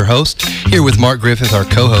Ray, your host, here with Mark Griffith, our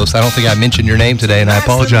co-host. I don't think I mentioned your name today, and I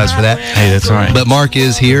apologize for that. Hey, that's all right. But Mark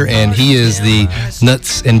is here, and he is the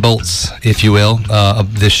nuts and bolts, if you will,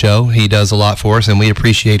 of this show. He does a lot for us, and we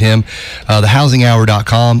appreciate him.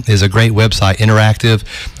 TheHousingHour.com is a great website, interactive,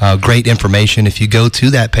 great information. If you go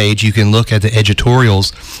to that page, you can look at the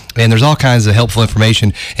editorials, and there's all kinds of helpful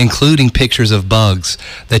information, including pictures of bugs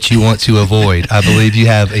that you want to avoid. I believe you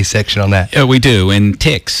have a section on that. Yeah, we do. And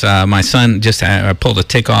ticks. My son just pulled a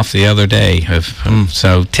tick off the other day.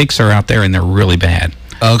 So ticks are out there, and they're really bad.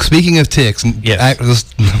 Speaking of ticks, yes.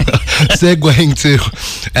 Segueing to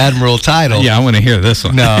Admiral Title. Yeah, I want to hear this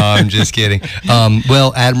one. No, I'm just kidding.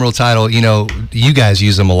 Well, Admiral Title, you guys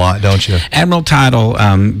use them a lot, don't you? Admiral Title,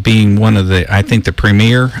 being one of the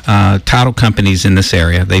premier title companies in this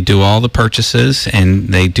area. They do all the purchases, and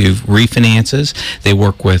they do refinances. They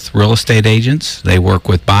work with real estate agents. They work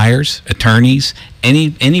with buyers, attorneys,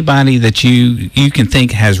 anybody that you can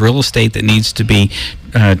think has real estate that needs to be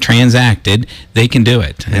transacted. They can do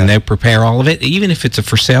it, and they prepare all of it. Even if it's a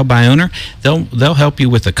for sale by owner, they'll help you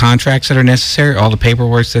with the contracts that are necessary, all the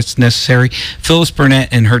paperwork that's necessary. Phyllis Burnett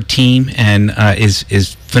and her team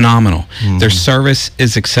is phenomenal. Mm-hmm. Their service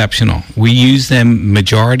is exceptional. We use them.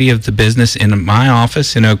 Majority of the business in my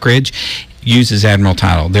office in Oak Ridge uses Admiral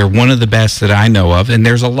Title. They're one of the best that I know of, and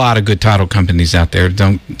there's a lot of good title companies out there.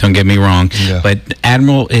 Don't get me wrong, but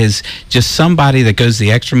Admiral is just somebody that goes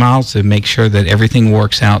the extra miles to make sure that everything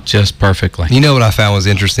works out just perfectly. You know what I found was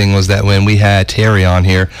interesting was that when we had Terry on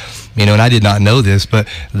here, and I did not know this, but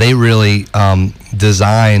they really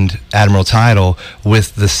designed Admiral Title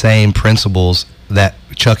with the same principles that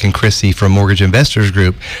Chuck and Chrissy from Mortgage Investors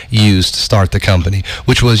Group used to start the company,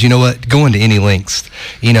 which was, going to any lengths,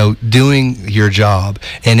 doing your job,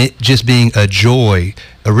 and it just being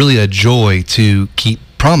really a joy to keep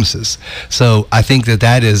promises. So I think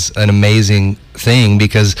that is an amazing thing,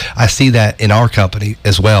 because I see that in our company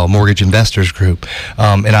as well, Mortgage Investors Group,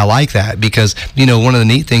 and I like that because one of the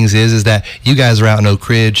neat things is that you guys are out in Oak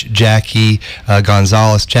Ridge, Jackie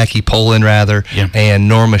Poland and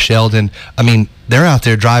Norma Sheldon. I mean, they're out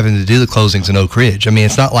there driving to do the closings in Oak Ridge. I mean,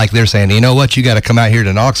 it's not like they're saying, you got to come out here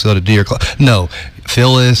to Knoxville to do your No,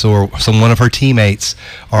 Phyllis or one of her teammates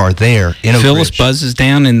are there in Oak Phyllis Ridge. buzzes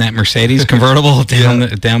down in that Mercedes convertible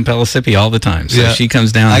down Pellissippi all the time. So she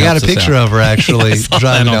comes down. I got a picture of her actually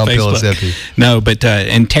driving down Pellissippi. No, but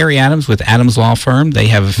and Terry Adams with Adams Law Firm, they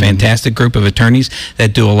have a fantastic group of attorneys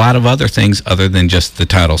that do a lot of other things other than just the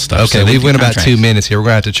title stuff. Okay, we've went about 2 minutes here. We're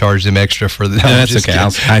going to have to charge them extra for the. No, that's okay.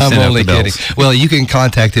 I'm only kidding. Well, you can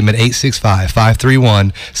contact him at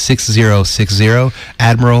 865-531-6060,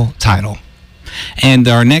 Admiral Title. And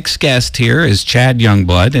our next guest here is Chad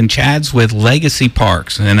Youngblood, and Chad's with Legacy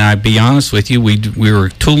Parks. And I'll be honest with you, we were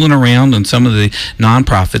tooling around on some of the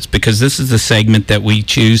nonprofits, because this is the segment that we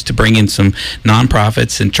choose to bring in some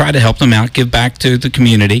nonprofits and try to help them out, give back to the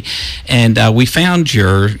community. And we found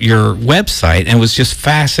your website, and it was just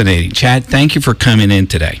fascinating. Chad, thank you for coming in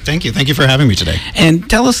today. Thank you. Thank you for having me today. And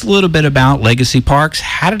tell us a little bit about Legacy Parks.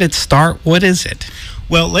 How did it start? What is it?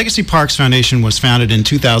 Well, Legacy Parks Foundation was founded in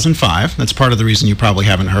 2005. That's part of the reason you probably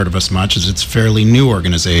haven't heard of us much, is it's a fairly new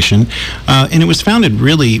organization. And it was founded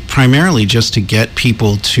really primarily just to get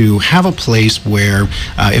people to have a place where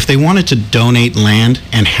if they wanted to donate land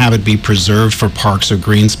and have it be preserved for parks or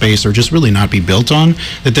green space, or just really not be built on,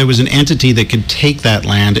 that there was an entity that could take that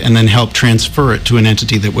land and then help transfer it to an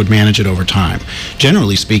entity that would manage it over time.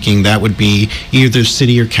 Generally speaking, that would be either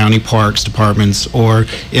city or county parks departments, or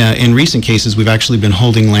in recent cases, we've actually been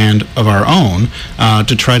holding land of our own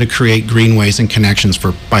to try to create greenways and connections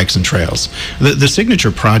for bikes and trails. The signature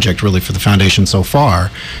project really for the foundation so far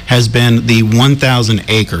has been the 1,000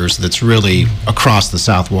 acres that's really across the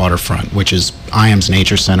South Waterfront, which is IAMS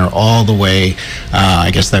Nature Center all the way, I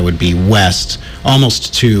guess that would be west,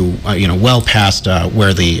 almost to, well past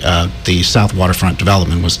where the South Waterfront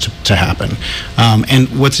development was to happen. And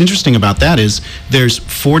what's interesting about that is there's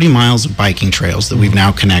 40 miles of biking trails that we've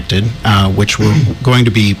now connected, which we're going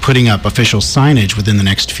to be putting up official signage within the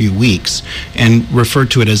next few weeks, and refer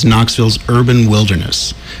to it as Knoxville's urban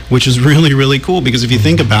wilderness, which is really, really cool, because if you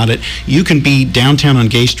think about it, you can be downtown on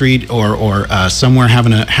Gay Street or somewhere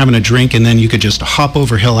having a drink, and then you could just hop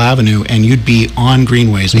over Hill Avenue and you'd be on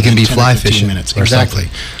greenways. You can be fly fishing minutes. Exactly.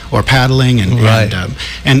 Or paddling, and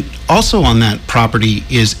also on that property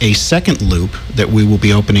is a second loop that we will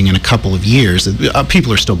be opening in a couple of years.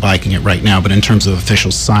 People are still biking it right now, but in terms of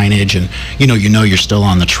official signage, and you know you're still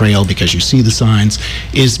on the trail because you see the signs,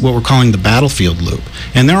 is what we're calling the Battlefield Loop.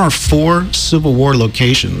 And there are 4 Civil War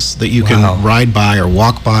locations that you can ride by or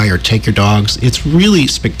walk by or take your dogs. It's really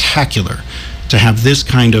spectacular to have this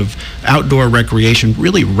kind of outdoor recreation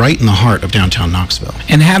really right in the heart of downtown Knoxville.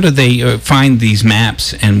 And how do they find these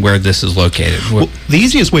maps and where this is located? Well, the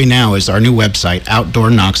easiest way now is our new website,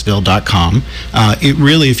 outdoorknoxville.com. It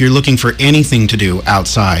really, if you're looking for anything to do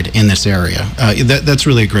outside in this area, that's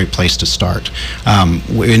really a great place to start.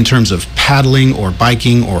 In terms of paddling or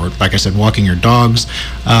biking or, like I said, walking your dogs,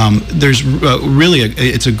 there's really,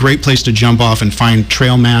 it's a great place to jump off and find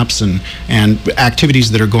trail maps and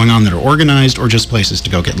activities that are going on that are organized, or just places to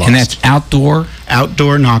go get lost. And that's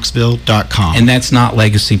outdoorknoxville.com. And that's not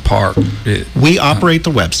Legacy Park. We operate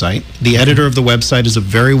the website. The editor of the website is a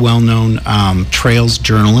very well-known trails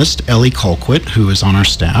journalist, Ellie Colquitt, who is on our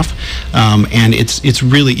staff. And it's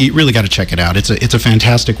really, you really got to check it out. It's a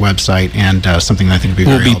fantastic website, and something that I think would be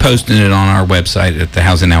very helpful. We'll be posting it on our website at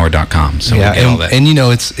thehousinghour.com. So yeah, we'll get all that. And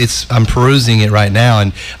it's I'm perusing it right now,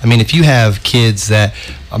 and I mean, if you have kids that,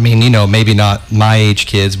 I mean, maybe not my age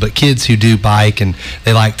kids, but kids who do bike and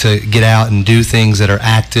they like to get out and do things that are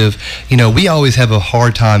active, we always have a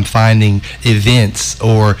hard time finding events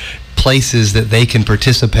or places that they can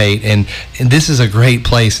participate, and this is a great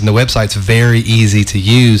place, and the website's very easy to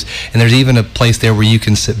use, and there's even a place there where you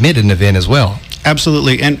can submit an event as well.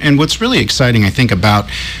 Absolutely. And what's really exciting, I think, about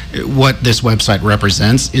what this website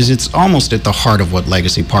represents is it's almost at the heart of what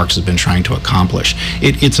Legacy Parks has been trying to accomplish.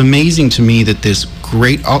 It's amazing to me that this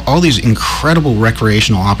all these incredible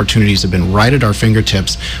recreational opportunities have been right at our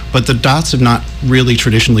fingertips, but the dots have not really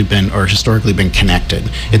traditionally been or historically been connected.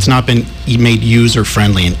 It's not been made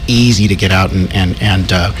user-friendly and easy to get out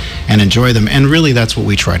and enjoy them. And really, that's what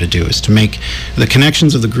we try to do, is to make the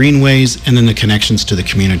connections of the greenways and then the connections to the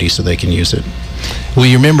community so they can use it. Well,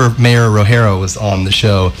 you remember Mayor Rogero was on the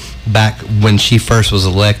show back when she first was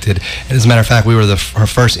elected. And as a matter of fact, we were her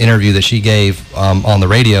first interview that she gave on the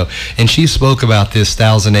radio, and she spoke about this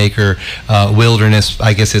 1,000-acre wilderness.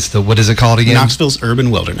 I guess it's what is it called again? Knoxville's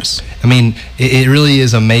urban wilderness. I mean, it really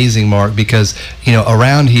is amazing, Mark, because,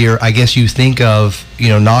 around here, I guess you think of,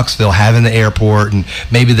 Knoxville having the airport, and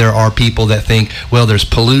maybe there are people that think, well, there's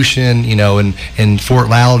pollution, in Fort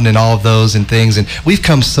Loudon and all of those and things. And we've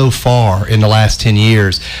come so far in the last 10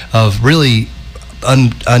 years of really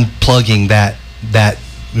unplugging that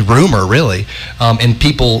rumor, really, and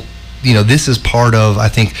people, this is part of, I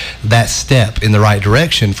think, that step in the right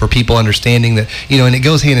direction for people understanding that, and it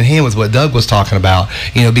goes hand in hand with what Doug was talking about,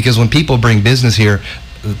 because when people bring business here,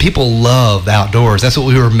 people love the outdoors. That's what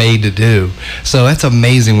we were made to do. So that's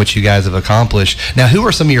amazing what you guys have accomplished. Now, who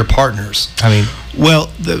are some of your partners?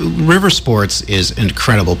 Well, the River Sports is an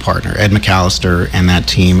incredible partner. Ed McAllister and that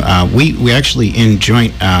team. We actually, in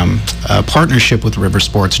joint partnership with River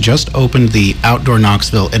Sports, just opened the Outdoor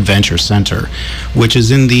Knoxville Adventure Center, which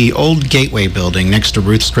is in the old Gateway building next to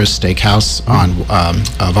Ruth's Chris Steakhouse on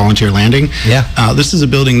Volunteer Landing. Yeah. This is a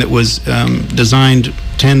building that was designed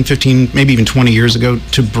 10, 15, maybe even 20 years ago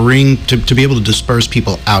to be able to disperse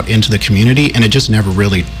people out into the community, and it just never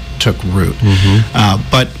really took root.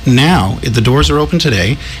 But now the doors are open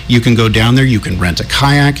today. You can go down there, you can rent a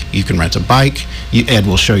kayak, you can rent a bike. Ed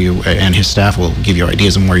will show you, and his staff will give you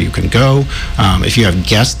ideas on where you can go. If you have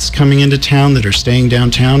guests coming into town that are staying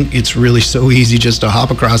downtown, it's really so easy just to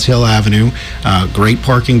hop across Hill Avenue, great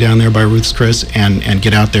parking down there by Ruth's Chris, and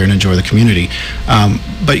get out there and enjoy the community.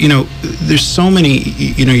 But there's so many,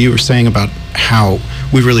 you were saying about how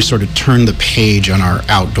we really sort of turned the page on our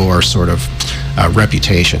outdoor sort of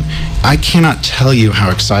reputation. I cannot tell you how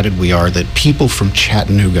excited we are that people from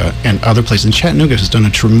Chattanooga and other places, and Chattanooga has done a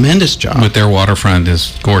tremendous job. With their waterfront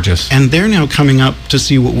is gorgeous. And they're now coming up to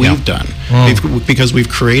see what we've done. Because we've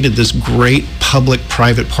created this great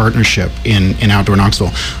public-private partnership in Outdoor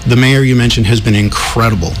Knoxville. The mayor you mentioned has been an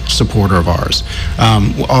incredible supporter of ours.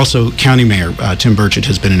 Also, County Mayor Tim Burchett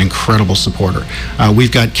has been an incredible supporter.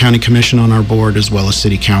 We've got County Commission on our board as well as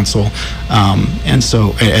City Council, and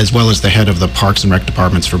so as well as the head of the Parks and Rec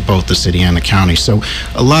departments for both the city and the county. So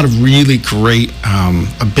a lot of really great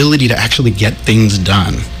ability to actually get things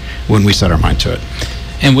done when we set our mind to it.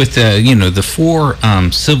 And with the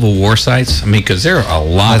 4 Civil War sites, because there are a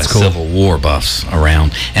lot of Civil War buffs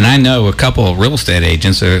around. And I know a couple of real estate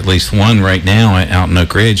agents, or at least one right now out in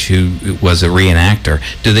Oak Ridge, who was a reenactor.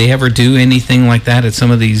 Do they ever do anything like that at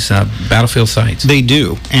some of these battlefield sites? They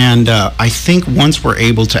do. And I think once we're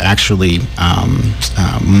able to actually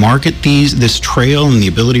market this trail and the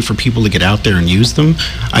ability for people to get out there and use them,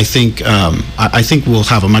 I think we'll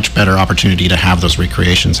have a much better opportunity to have those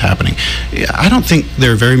recreations happening. I don't think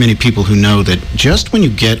there are very many people who know that just when you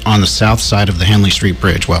get on the south side of the Henley Street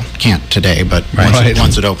Bridge, well, can't today, but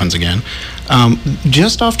once it opens again,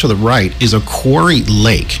 just off to the right is a quarry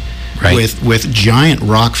lake. with giant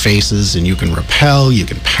rock faces, and you can rappel, you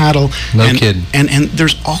can paddle. No kidding. And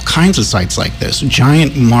there's all kinds of sites like this,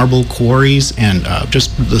 giant marble quarries, and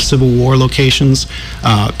just the Civil War locations,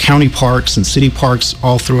 county parks and city parks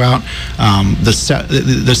all throughout. The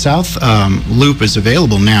South Loop is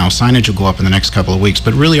available now. Signage will go up in the next couple of weeks,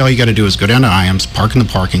 but really all you got to do is go down to IAMS, park in the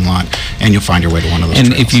parking lot, and you'll find your way to one of those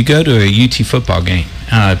trails. If you go to a UT football game,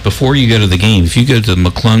 before you go to the game, if you go to the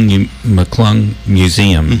McClung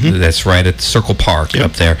Museum, that's right at Circle Park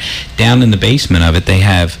up there, down in the basement of it, they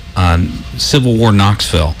have Civil War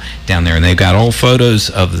Knoxville down there, and they've got old photos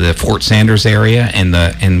of the Fort Sanders area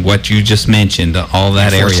and what you just mentioned, all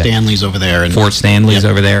that area. Fort Stanley's over there. And Fort Stanley's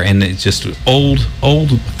over there, and it's just old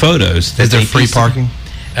photos. Is there free parking?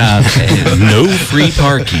 No free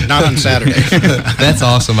parking. Not on Saturday. That's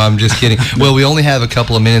awesome. I'm just kidding. Well, we only have a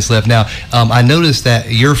couple of minutes left now. I noticed that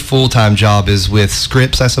your full-time job is with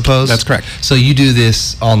Scripps, I suppose? That's correct. So you do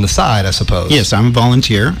this on the side, I suppose? Yes, I'm a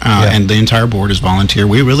volunteer, and the entire board is volunteer.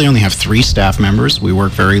 We really only have 3 staff members. We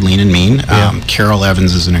work very lean and mean. Carol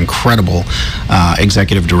Evans is an incredible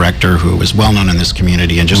executive director who is well-known in this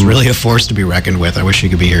community and just really a force to be reckoned with. I wish she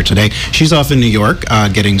could be here today. She's off in New York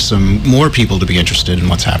getting some more people to be interested in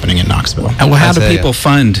what's happening in Knoxville. Well, how do people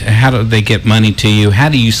fund? How do they get money to you? How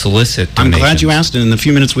do you solicit donations? I'm glad you asked, and in the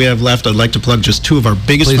few minutes we have left, I'd like to plug just 2 of our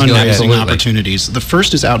biggest fundraising opportunities. The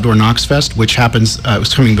first is Outdoor Knoxfest, which happens,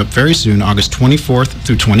 it's coming up very soon, August 24th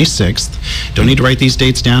through 26th. Don't need to write these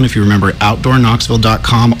dates down. If you remember,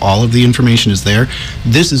 outdoorknoxville.com, all of the information is there.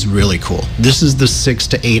 This is really cool. This is the 6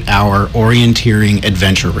 to 8 hour orienteering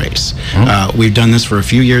adventure race. We've done this for a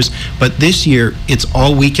few years, but this year it's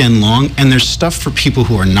all weekend long, and there's stuff for people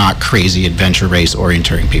who are not crazy adventure race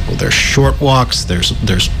orienteering people. There's short walks, there's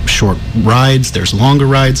short rides, there's longer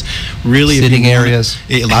rides. Really, sitting areas.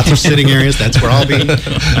 Lots of sitting areas. That's where I'll be.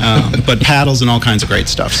 But paddles and all kinds of great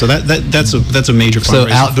stuff. So that's a major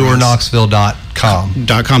fundraiser. So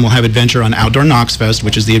outdoorknoxville.com. Will have adventure on Outdoor Knoxfest,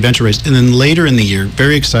 which is the adventure race, and then later in the year,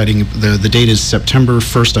 very exciting. The date is September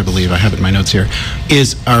 1st, I believe. I have it in my notes here.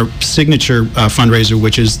 Is our signature fundraiser,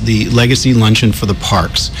 which is the Legacy Luncheon for the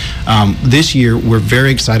Parks. This year, we're very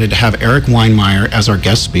excited to have Eric Weinmeier as our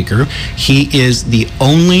guest speaker. He is the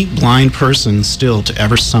only blind person still to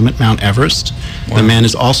ever summit Mount Everest. Wow. The man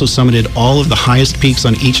has also summited all of the highest peaks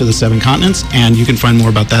on each of the 7 continents, and you can find more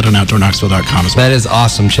about that on outdoorknoxville.com as well. That is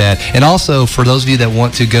awesome, Chad. And also, for those of you that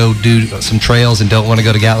want to go do some trails and don't want to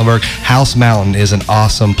go to Gatlinburg, House Mountain is an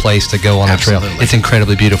awesome place to go on a trail. It's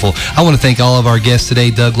incredibly beautiful. I want to thank all of our guests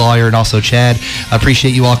today, Doug Lawyer and also Chad. I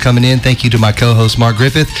appreciate you all coming in. Thank you to my co-host, Mark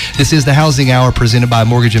Griffith. This is the Housing Hour presented by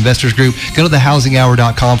Mortgage Investors Group. Go to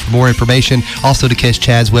thehousinghour.com for more information. Also to catch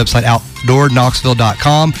Chad's website,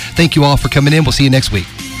 outdoorknoxville.com. Thank you all for coming in. We'll see you next week.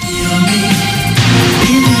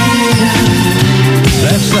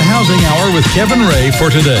 That's the Housing Hour with Kevin Ray for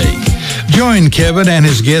today. Join Kevin and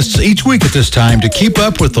his guests each week at this time to keep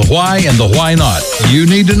up with the why and the why not. You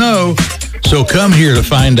need to know, so come here to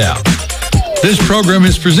find out. This program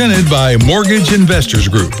is presented by Mortgage Investors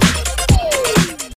Group.